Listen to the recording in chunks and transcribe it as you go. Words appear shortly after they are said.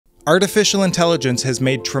Artificial intelligence has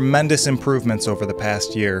made tremendous improvements over the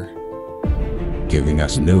past year, giving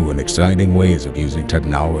us new and exciting ways of using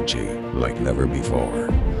technology like never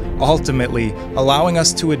before. Ultimately, allowing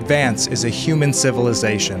us to advance as a human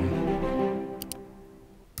civilization.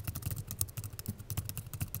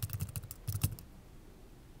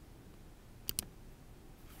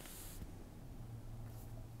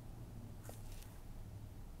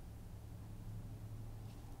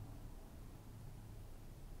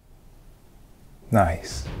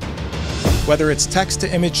 Nice. Whether it's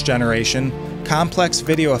text-to-image generation, complex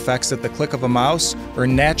video effects at the click of a mouse, or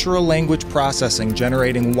natural language processing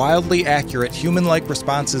generating wildly accurate human-like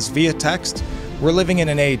responses via text, we're living in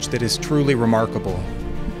an age that is truly remarkable.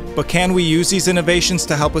 But can we use these innovations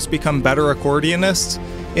to help us become better accordionists?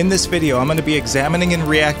 In this video, I'm going to be examining and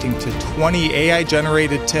reacting to 20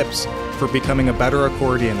 AI-generated tips for becoming a better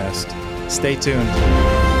accordionist. Stay tuned.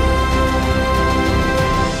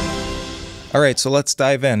 Alright, so let's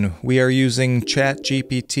dive in. We are using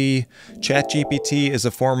ChatGPT. ChatGPT is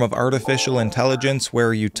a form of artificial intelligence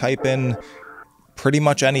where you type in pretty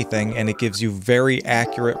much anything and it gives you very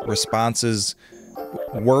accurate responses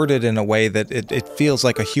worded in a way that it feels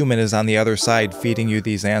like a human is on the other side feeding you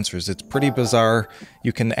these answers. It's pretty bizarre.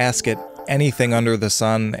 You can ask it anything under the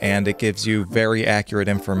sun and it gives you very accurate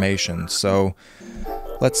information. So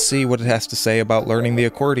let's see what it has to say about learning the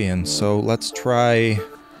accordion. So let's try...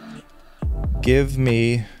 Give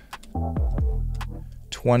me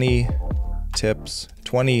 20 tips,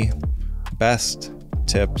 20 best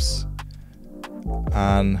tips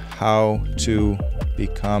on how to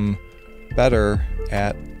become better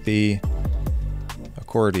at the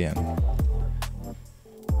accordion.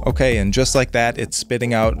 Okay, and just like that, it's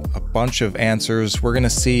spitting out a bunch of answers. We're gonna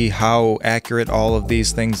see how accurate all of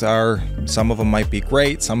these things are. Some of them might be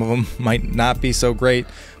great, some of them might not be so great,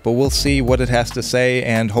 but we'll see what it has to say,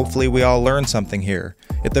 and hopefully we all learn something here.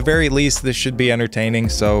 At the very least, this should be entertaining,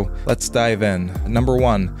 so let's dive in. Number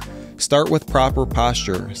 1, start with proper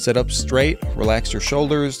posture. Sit up straight, relax your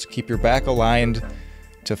shoulders, keep your back aligned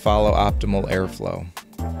to follow optimal airflow.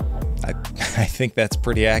 I think that's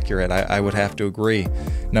pretty accurate. I would have to agree.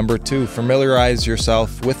 Number 2, familiarize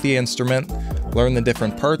yourself with the instrument, learn the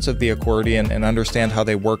different parts of the accordion, and understand how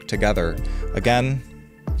they work together. Again,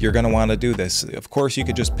 you're going to want to do this. Of course, you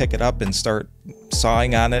could just pick it up and start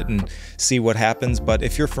sawing on it and see what happens, but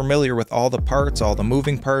if you're familiar with all the parts, all the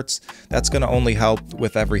moving parts, that's going to only help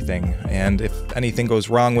with everything. And if anything goes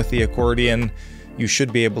wrong with the accordion, you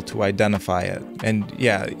should be able to identify it. And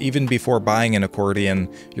yeah, even before buying an accordion,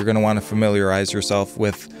 you're going to want to familiarize yourself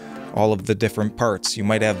with all of the different parts. You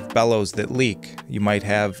might have bellows that leak. You might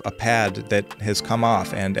have a pad that has come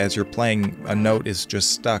off, and as you're playing, a note is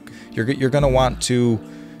just stuck. You're going to want to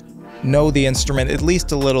know the instrument at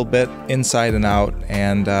least a little bit inside and out,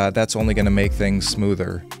 and that's only going to make things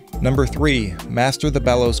smoother. Number 3, master the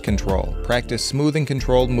bellows control. Practice smooth and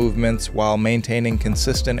controlled movements while maintaining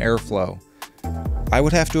consistent airflow. I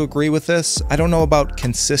would have to agree with this. I don't know about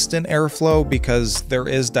consistent airflow because there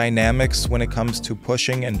is dynamics when it comes to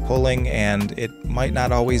pushing and pulling, and it might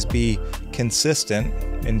not always be consistent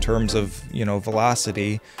in terms of,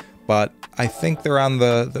 velocity, but I think they're on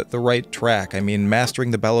the right track. I mean,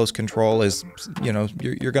 mastering the bellows control is,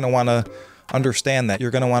 you're going to want to understand that.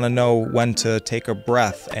 You're going to want to know when to take a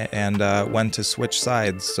breath and when to switch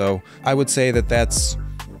sides. So I would say that that's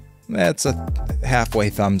a halfway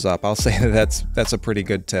thumbs up. I'll say that's a pretty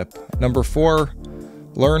good tip. Number 4,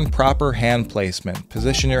 learn proper hand placement.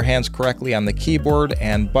 Position your hands correctly on the keyboard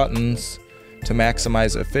and buttons to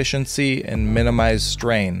maximize efficiency and minimize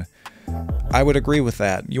strain. I would agree with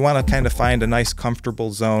that. You want to kind of find a nice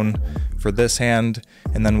comfortable zone for this hand,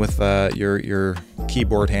 and then with your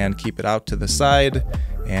keyboard hand, keep it out to the side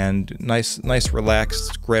and nice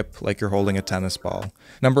relaxed grip like you're holding a tennis ball.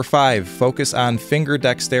 Number 5, focus on finger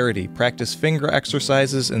dexterity. Practice finger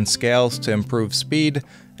exercises and scales to improve speed,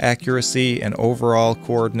 accuracy, and overall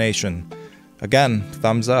coordination. Again,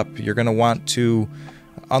 thumbs up. You're going to want to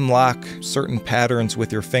unlock certain patterns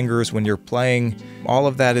with your fingers when you're playing. All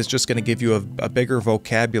of that is just going to give you a bigger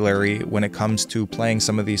vocabulary when it comes to playing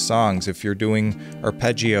some of these songs. If you're doing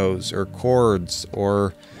arpeggios or chords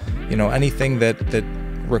or anything that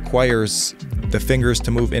requires the fingers to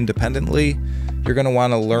move independently, you're going to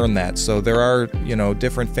want to learn that. So there are,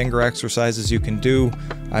 different finger exercises you can do.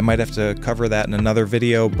 I might have to cover that in another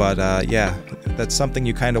video, but yeah, that's something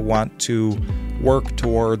you kind of want to work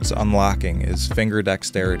towards unlocking, is finger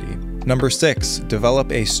dexterity. Number 6,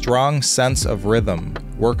 develop a strong sense of rhythm.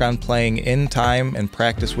 Work on playing in time and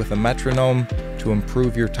practice with a metronome to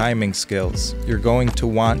improve your timing skills. You're going to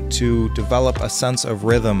want to develop a sense of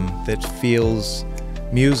rhythm that feels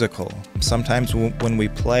musical. Sometimes when we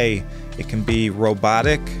play, it can be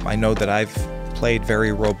robotic. I know that I've played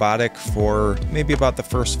very robotic for maybe about the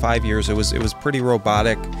first 5 years. It was pretty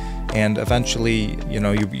robotic, and eventually,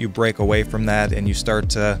 you break away from that and you start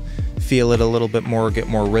to feel it a little bit more, get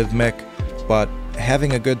more rhythmic. But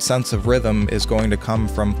having a good sense of rhythm is going to come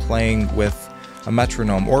from playing with a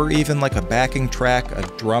metronome, or even like a backing track, a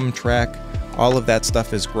drum track. All of that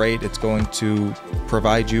stuff is great. It's going to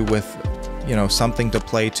provide you with, something to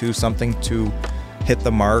play to, something to hit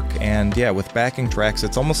the mark. And yeah, with backing tracks,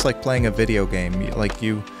 it's almost like playing a video game. Like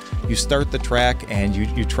you start the track and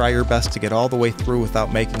you try your best to get all the way through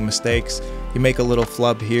without making mistakes. You make a little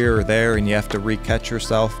flub here or there and you have to re-catch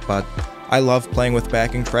yourself, but I love playing with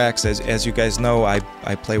backing tracks. As you guys know, I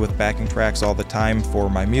play with backing tracks all the time for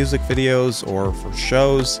my music videos or for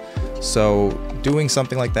shows, so doing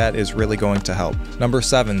something like that is really going to help. Number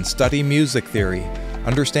 7, study music theory.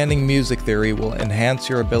 Understanding music theory will enhance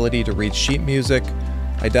your ability to read sheet music,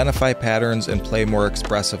 identify patterns, and play more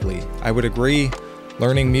expressively. I would agree.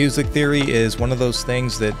 Learning music theory is one of those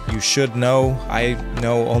things that you should know. I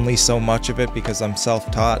know only so much of it because I'm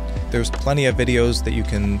self-taught. There's plenty of videos that you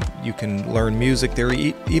can learn music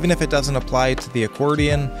theory. Even if it doesn't apply to the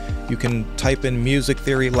accordion, you can type in music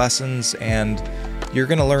theory lessons and you're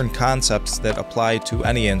going to learn concepts that apply to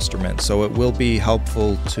any instrument. So it will be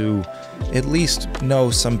helpful to at least know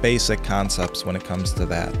some basic concepts when it comes to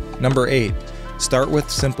that. Number 8. Start with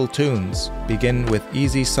simple tunes. Begin with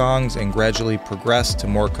easy songs and gradually progress to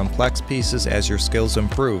more complex pieces as your skills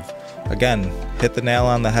improve. Again, hit the nail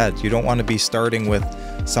on the head. You don't want to be starting with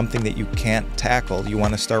something that you can't tackle. You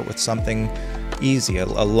want to start with something easy, a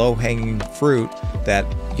low-hanging fruit that,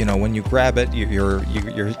 when you grab it, you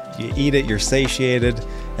eat it, you're satiated,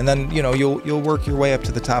 and then you'll work your way up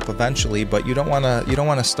to the top eventually. But you don't want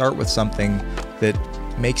to start with something that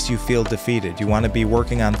makes you feel defeated. You want to be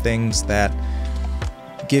working on things that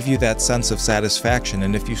give you that sense of satisfaction.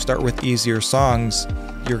 And if you start with easier songs,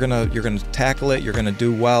 you're gonna tackle it, you're gonna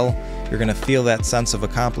do well, you're gonna feel that sense of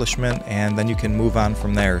accomplishment, and then you can move on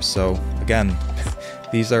from there. So again,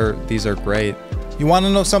 these are great. You want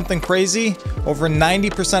to know something crazy? Over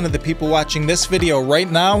 90% of the people watching this video right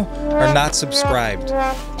now are not subscribed.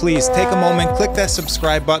 Please take a moment, click that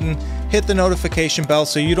subscribe button, hit the notification bell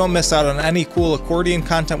so you don't miss out on any cool accordion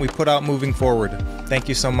content we put out moving forward. Thank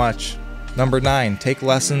you so much. Number 9, take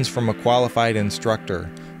lessons from a qualified instructor.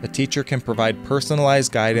 A teacher can provide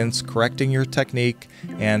personalized guidance, correcting your technique,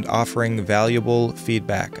 and offering valuable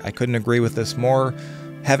feedback. I couldn't agree with this more.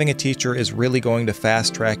 Having a teacher is really going to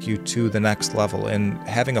fast track you to the next level, and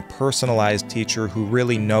having a personalized teacher who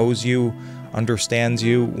really knows you, understands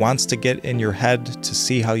you, wants to get in your head to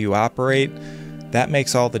see how you operate, that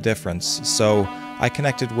makes all the difference. So I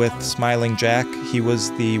connected with Smilin Jack. He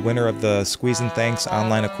was the winner of the Squeeze and Thanks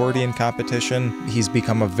online accordion competition. He's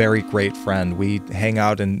become a very great friend. We hang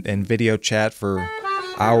out and video chat for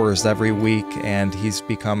hours every week, and he's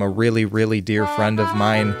become a really, really dear friend of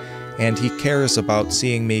mine. And he cares about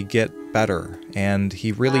seeing me get better. And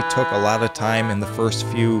he really took a lot of time in the first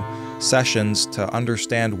few sessions to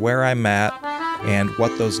understand where I'm at and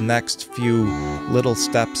what those next few little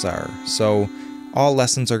steps are. So all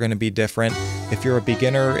lessons are going to be different. If you're a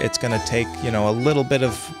beginner, it's going to take, a little bit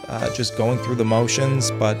of just going through the motions.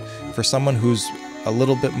 But for someone who's a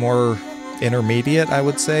little bit more intermediate, I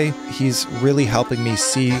would say, he's really helping me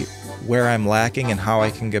see where I'm lacking and how I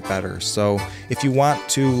can get better. So if you want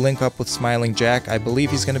to link up with Smilin Jack, I believe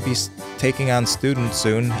he's going to be taking on students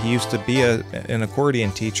soon. He used to be an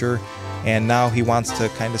accordion teacher, and now he wants to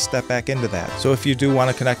kind of step back into that. So if you do want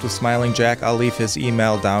to connect with Smilin Jack, I'll leave his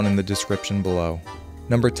email down in the description below.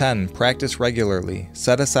 Number 10, practice regularly.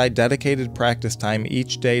 Set aside dedicated practice time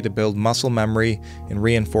each day to build muscle memory and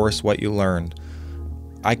reinforce what you learned.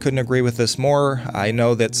 I couldn't agree with this more. I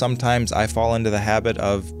know that sometimes I fall into the habit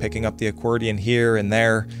of picking up the accordion here and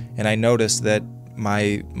there, and I notice that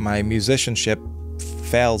my musicianship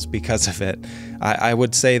fails because of it. I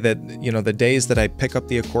would say that, the days that I pick up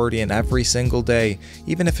the accordion every single day,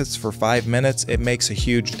 even if it's for 5 minutes, it makes a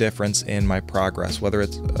huge difference in my progress, whether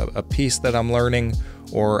it's a piece that I'm learning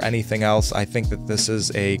or anything else. I think that this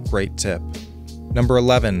is a great tip. Number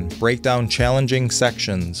 11, break down challenging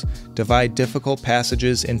sections. Divide difficult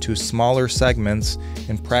passages into smaller segments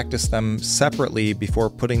and practice them separately before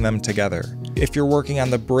putting them together. If you're working on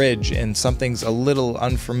the bridge and something's a little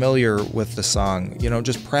unfamiliar with the song,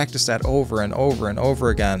 just practice that over and over and over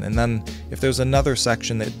again. And then if there's another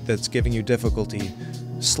section that's giving you difficulty,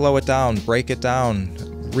 slow it down, break it down,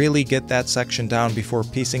 really get that section down before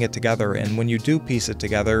piecing it together. And when you do piece it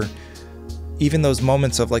together, even those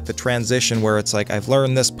moments of like the transition where it's like, I've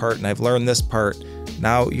learned this part and I've learned this part,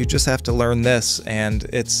 now you just have to learn this, and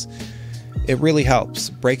it really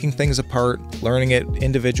helps. Breaking things apart, learning it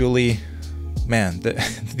individually, man,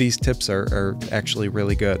 these tips are actually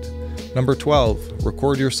really good. Number 12,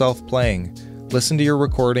 record yourself playing. Listen to your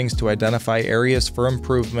recordings to identify areas for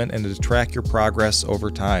improvement and to track your progress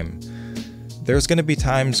over time. There's going to be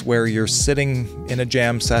times where you're sitting in a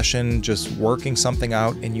jam session just working something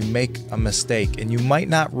out and you make a mistake, and you might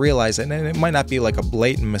not realize it, and it might not be like a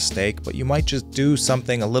blatant mistake, but you might just do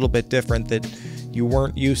something a little bit different that you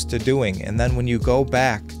weren't used to doing. And then when you go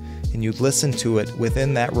back and you listen to it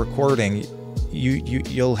within that recording,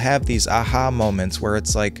 you'll have these aha moments where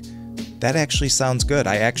it's like, that actually sounds good.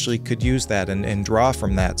 I actually could use that and draw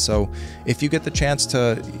from that. So if you get the chance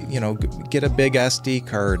to, get a big SD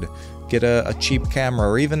card, get a cheap camera,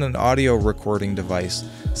 or even an audio recording device,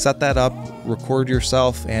 set that up, record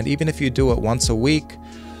yourself, and even if you do it once a week,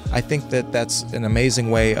 I think that that's an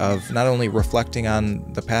amazing way of not only reflecting on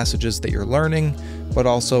the passages that you're learning, but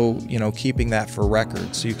also, keeping that for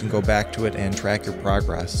record so you can go back to it and track your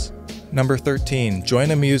progress. Number 13,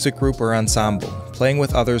 join a music group or ensemble. Playing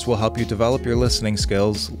with others will help you develop your listening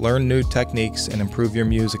skills, learn new techniques, and improve your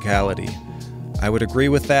musicality. I would agree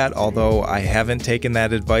with that, although I haven't taken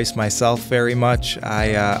that advice myself very much.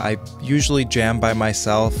 I usually jam by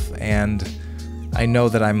myself, and I know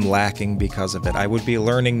that I'm lacking because of it. I would be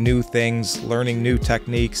learning new things, learning new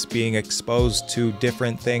techniques, being exposed to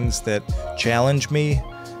different things that challenge me,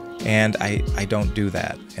 and I don't do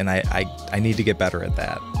that, and I need to get better at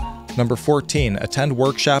that. Number 14, attend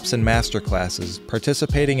workshops and masterclasses.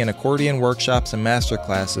 Participating in accordion workshops and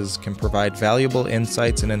masterclasses can provide valuable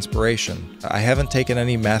insights and inspiration. I haven't taken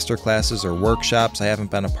any masterclasses or workshops, I haven't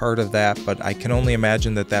been a part of that, but I can only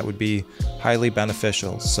imagine that would be highly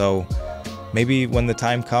beneficial. So maybe when the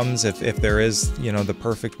time comes, if there is, the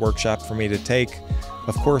perfect workshop for me to take,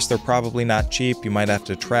 of course they're probably not cheap, you might have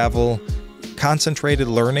to travel. Concentrated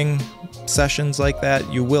learning sessions like that,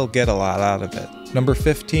 you will get a lot out of it. Number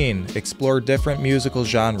 15, explore different musical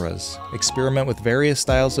genres. Experiment with various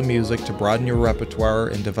styles of music to broaden your repertoire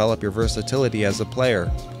and develop your versatility as a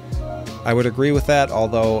player. I would agree with that,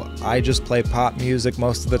 although I just play pop music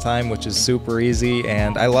most of the time, which is super easy,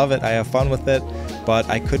 and I love it, I have fun with it, but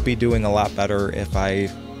I could be doing a lot better if I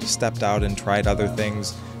stepped out and tried other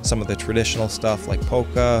things, some of the traditional stuff like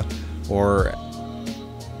polka, or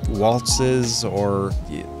waltzes, or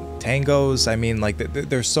tangos. I mean, like,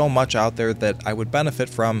 there's so much out there that I would benefit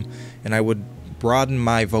from, and I would broaden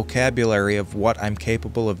my vocabulary of what I'm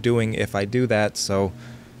capable of doing if I do that. So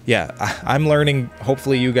yeah, I'm learning.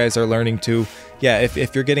 Hopefully you guys are learning too. Yeah,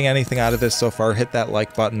 if you're getting anything out of this so far, hit that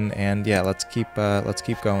like button, and yeah, let's keep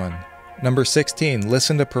going. Number 16,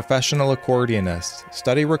 listen to professional accordionists.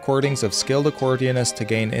 Study recordings of skilled accordionists to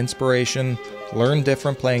gain inspiration, learn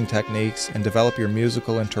different playing techniques, and develop your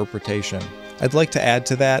musical interpretation. I'd like to add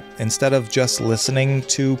to that, instead of just listening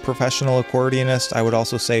to professional accordionists, I would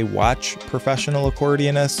also say watch professional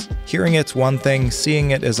accordionists. Hearing it's one thing,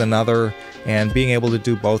 seeing it is another, and being able to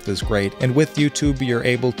do both is great. And with YouTube, you're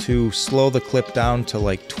able to slow the clip down to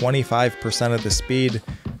like 25% of the speed.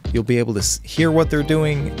 You'll be able to hear what they're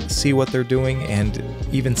doing, see what they're doing, and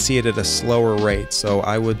even see it at a slower rate. So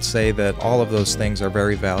I would say that all of those things are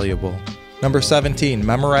very valuable. Number 17,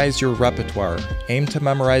 memorize your repertoire. Aim to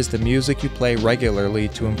memorize the music you play regularly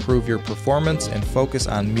to improve your performance and focus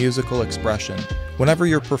on musical expression. Whenever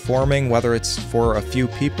you're performing, whether it's for a few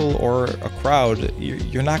people or a crowd,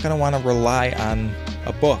 you're not going to want to rely on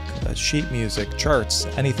a book, sheet music, charts,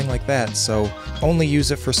 anything like that. So only use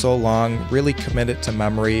it for so long, really commit it to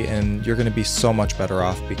memory, and you're going to be so much better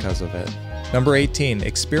off because of it. Number 18,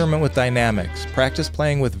 experiment with dynamics. Practice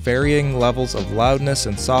playing with varying levels of loudness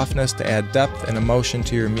and softness to add depth and emotion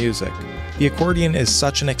to your music. The accordion is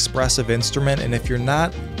such an expressive instrument, and if you're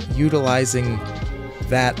not utilizing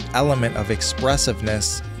that element of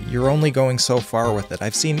expressiveness, you're only going so far with it.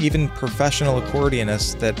 I've seen even professional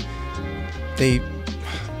accordionists that they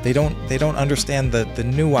don't understand the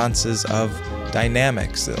nuances of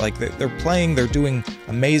dynamics. Like, they're doing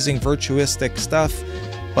amazing virtuistic stuff,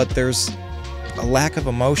 but there's a lack of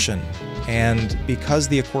emotion, and because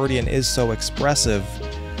the accordion is so expressive,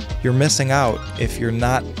 you're missing out if you're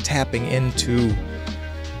not tapping into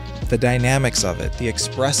the dynamics of it, the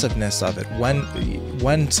expressive-ness of it,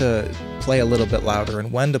 when to play a little bit louder and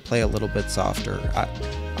when to play a little bit softer.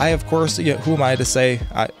 I of course, who am I to say,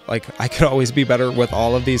 I could always be better with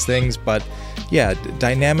all of these things, but yeah,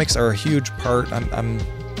 dynamics are a huge part. I'm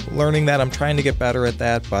learning that, I'm trying to get better at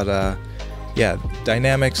that, but yeah,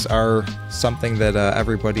 dynamics are something that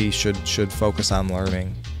everybody should focus on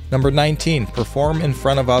learning. Number 19, perform in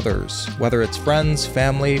front of others. Whether it's friends,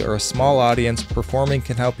 family, or a small audience, performing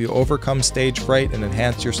can help you overcome stage fright and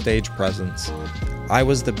enhance your stage presence. I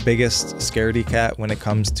was the biggest scaredy cat when it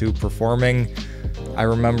comes to performing. I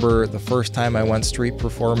remember the first time I went street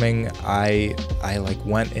performing, I like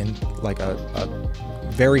went in like a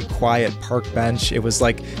very quiet park bench. It was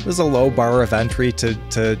a low bar of entry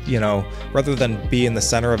to you know, rather than be in the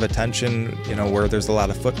center of attention, you know, where there's a lot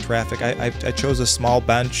of foot traffic. I chose a small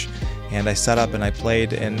bench and I set up and I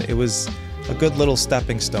played, and it was a good little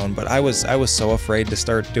stepping stone. But I was so afraid to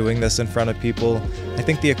start doing this in front of people. I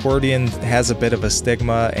think the accordion has a bit of a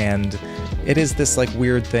stigma, and it is this like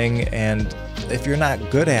weird thing, and if you're not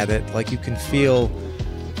good at it, like, you can feel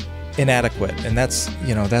inadequate, and that's,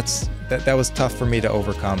 you know, that was tough for me to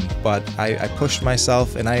overcome. But I pushed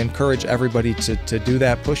myself, and I encourage everybody to do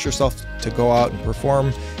that. Push yourself to go out and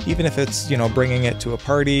perform, even if it's, you know, bringing it to a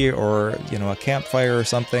party or, you know, a campfire or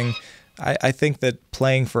something. I think that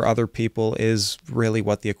playing for other people is really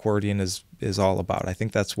what the accordion is all about. I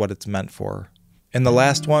think that's what it's meant for. And the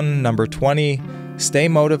last one, number 20, stay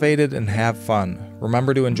motivated and have fun.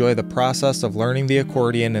 Remember to enjoy the process of learning the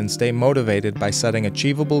accordion and stay motivated by setting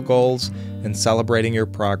achievable goals and celebrating your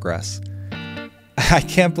progress. I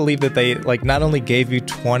can't believe that they not only gave you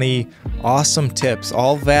 20 awesome tips,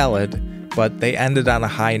 all valid, but they ended on a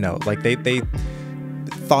high note. Like they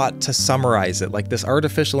thought to summarize it. Like, this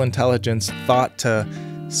artificial intelligence thought to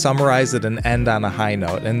summarize it and end on a high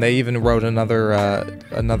note. And they even wrote another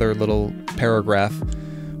little paragraph.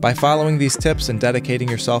 By following these tips and dedicating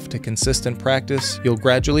yourself to consistent practice, you'll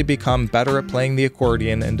gradually become better at playing the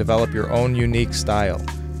accordion and develop your own unique style.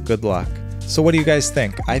 Good luck. So what do you guys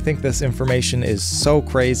think? I think this information is so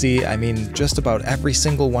crazy. I mean, just about every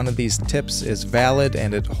single one of these tips is valid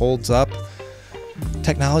and it holds up.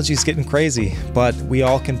 Technology is getting crazy, but we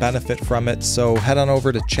all can benefit from it. So head on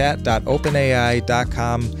over to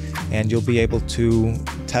chat.openai.com and you'll be able to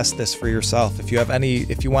test this for yourself. If you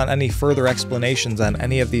want any further explanations on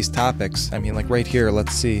any of these topics, I mean, like right here,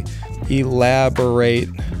 let's see, elaborate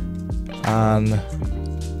on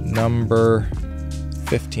number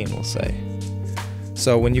 15, we'll say.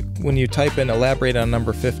 So when you type in elaborate on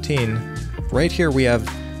number 15, right here we have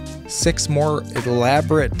 6 more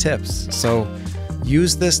elaborate tips. So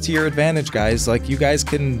use this to your advantage, guys. Like, you guys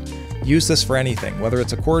can use this for anything, whether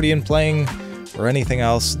it's accordion playing or anything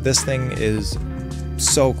else. This thing is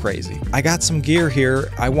so crazy. I got some gear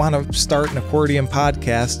here. I want to start an accordion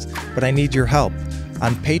podcast, but I need your help.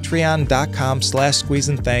 On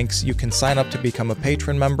patreon.com/squeezeandthanks, you can sign up to become a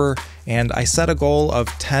patron member, and I set a goal of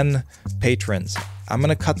 10 patrons. I'm going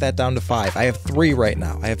to cut that down to 5. I have 3 right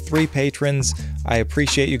now. I have 3 patrons. I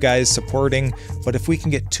appreciate you guys supporting, but if we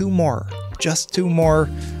can get 2 more, just 2 more,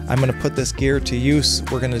 I'm going to put this gear to use.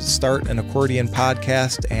 We're going to start an accordion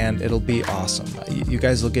podcast, and it'll be awesome. You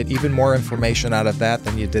guys will get even more information out of that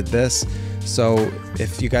than you did this. So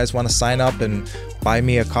if you guys want to sign up and buy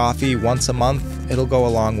me a coffee once a month, it'll go a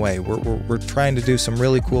long way. We're trying to do some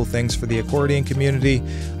really cool things for the accordion community.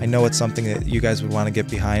 I know it's something that you guys would want to get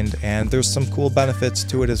behind, and there's some cool benefits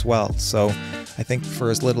to it as well. So I think for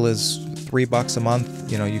as little as $3 a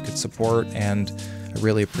month, you know, you could support, and I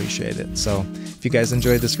really appreciate it. So if you guys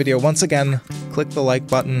enjoyed this video, once again, click the like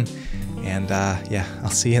button, and yeah, I'll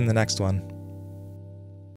see you in the next one.